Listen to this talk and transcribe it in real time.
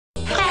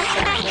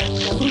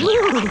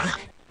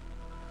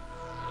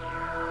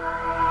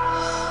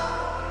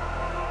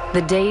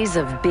The days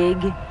of big,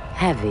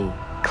 heavy,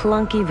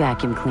 clunky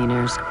vacuum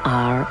cleaners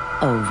are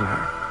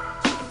over.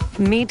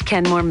 Meet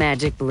Kenmore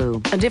Magic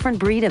Blue, a different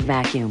breed of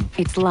vacuum.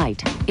 It's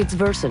light, it's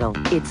versatile,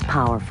 it's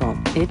powerful,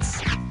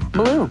 it's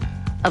blue.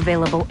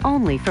 Available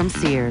only from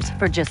Sears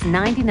for just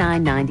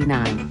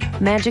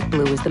 $99.99. Magic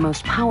Blue is the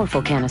most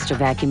powerful canister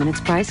vacuum in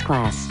its price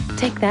class.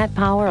 Take that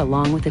power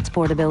along with its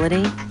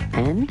portability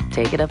and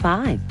take it up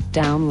high,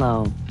 down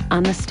low,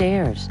 on the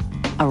stairs,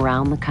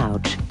 around the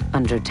couch,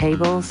 under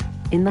tables,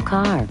 in the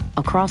car,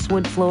 across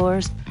wood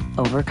floors,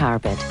 over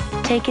carpet.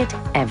 Take it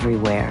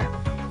everywhere.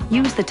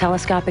 Use the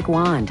telescopic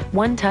wand.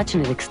 One touch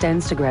and it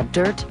extends to grab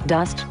dirt,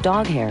 dust,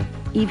 dog hair,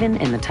 even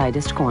in the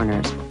tightest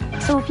corners.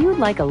 So if you'd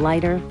like a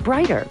lighter,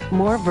 brighter,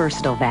 more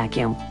versatile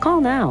vacuum,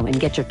 call now and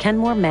get your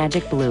Kenmore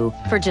Magic Blue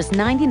for just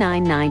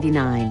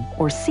 $99.99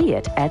 or see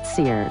it at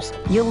Sears.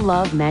 You'll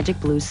love Magic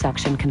Blue's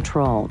suction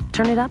control.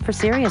 Turn it up for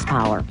serious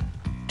power.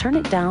 Turn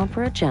it down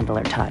for a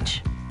gentler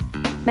touch.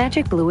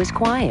 Magic Blue is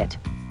quiet,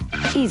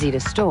 easy to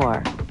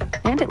store,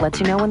 and it lets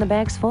you know when the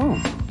bag's full.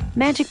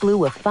 Magic Blue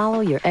will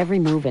follow your every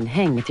move and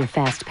hang with your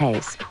fast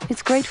pace.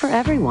 It's great for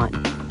everyone.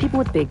 People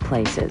with big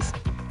places,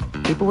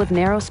 people with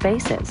narrow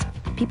spaces,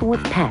 people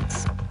with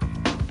pets,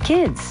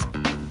 kids,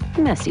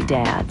 messy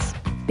dads.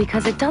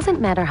 Because it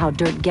doesn't matter how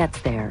dirt gets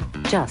there,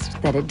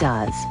 just that it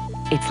does.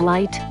 It's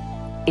light,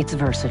 it's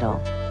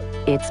versatile,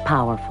 it's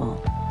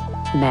powerful.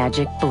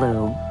 Magic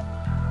Blue.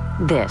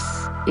 This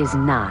is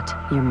not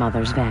your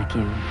mother's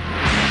vacuum.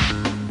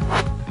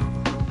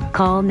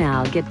 Call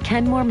now. Get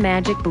Kenmore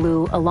Magic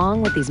Blue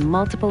along with these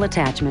multiple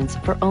attachments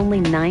for only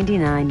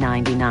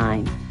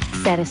 $99.99.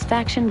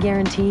 Satisfaction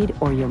guaranteed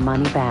or your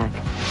money back.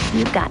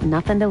 You've got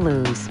nothing to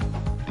lose.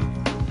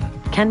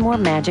 Kenmore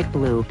Magic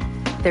Blue.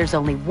 There's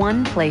only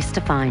one place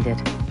to find it.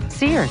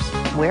 Sears.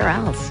 Where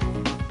else?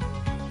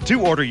 To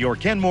order your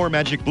Kenmore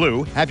Magic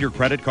Blue, have your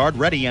credit card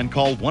ready and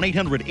call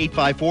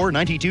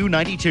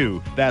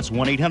 1-800-854-9292. That's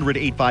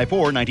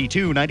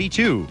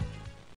 1-800-854-9292.